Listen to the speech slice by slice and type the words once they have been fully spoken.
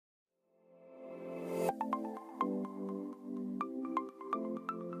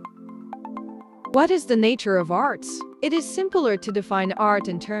What is the nature of arts? It is simpler to define art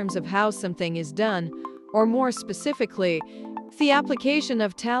in terms of how something is done, or more specifically, the application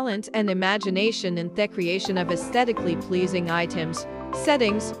of talent and imagination in the creation of aesthetically pleasing items,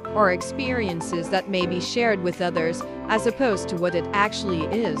 settings, or experiences that may be shared with others, as opposed to what it actually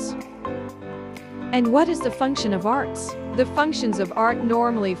is. And what is the function of arts? The functions of art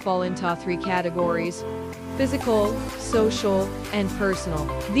normally fall into three categories: physical, social, and personal.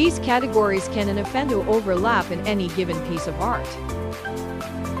 These categories can and often overlap in any given piece of art.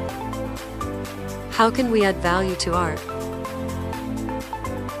 How can we add value to art?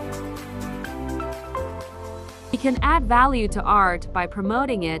 We can add value to art by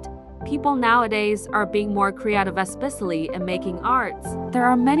promoting it. People nowadays are being more creative, especially in making arts. There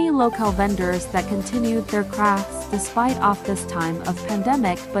are many local vendors that continued their crafts despite of this time of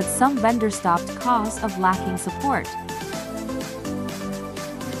pandemic, but some vendors stopped cause of lacking support.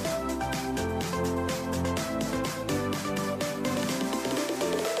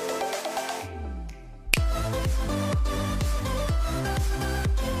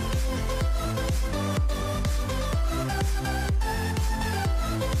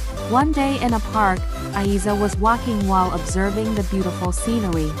 One day in a park, Aiza was walking while observing the beautiful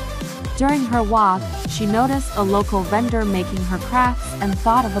scenery. During her walk, she noticed a local vendor making her crafts and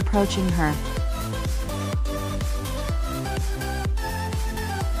thought of approaching her.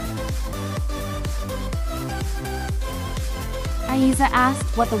 Aiza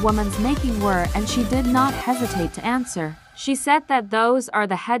asked what the woman's making were, and she did not hesitate to answer. She said that those are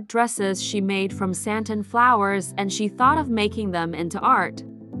the headdresses she made from satin flowers, and she thought of making them into art.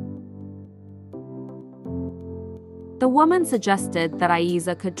 The woman suggested that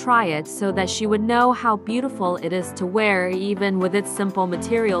Aiza could try it so that she would know how beautiful it is to wear even with its simple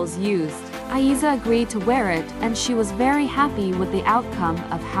materials used. Aiza agreed to wear it, and she was very happy with the outcome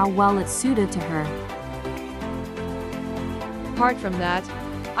of how well it suited to her. Apart from that,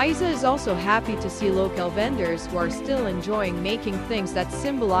 Aiza is also happy to see local vendors who are still enjoying making things that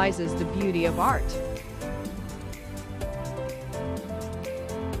symbolizes the beauty of art.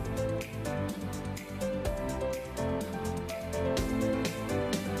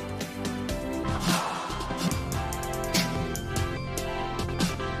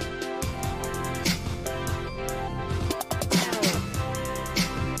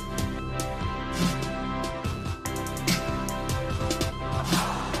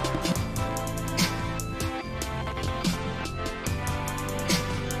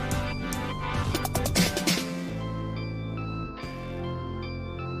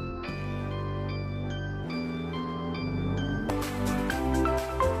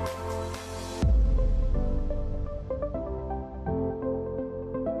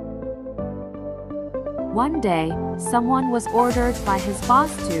 One day, someone was ordered by his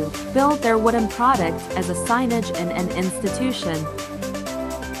boss to build their wooden product as a signage in an institution.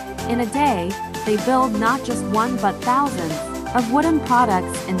 In a day, they build not just one but thousands of wooden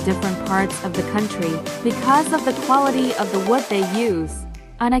products in different parts of the country because of the quality of the wood they use.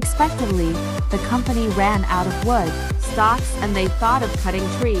 Unexpectedly, the company ran out of wood stocks and they thought of cutting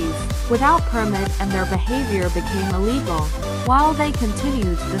trees without permit, and their behavior became illegal. While they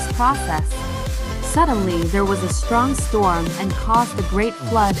continued this process, suddenly there was a strong storm and caused a great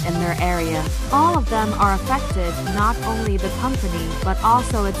flood in their area. All of them are affected, not only the company but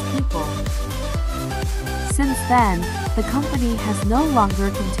also its people. Since then, the company has no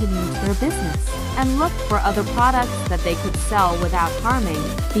longer continued their business and looked for other products that they could sell without harming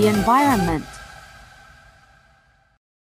the environment.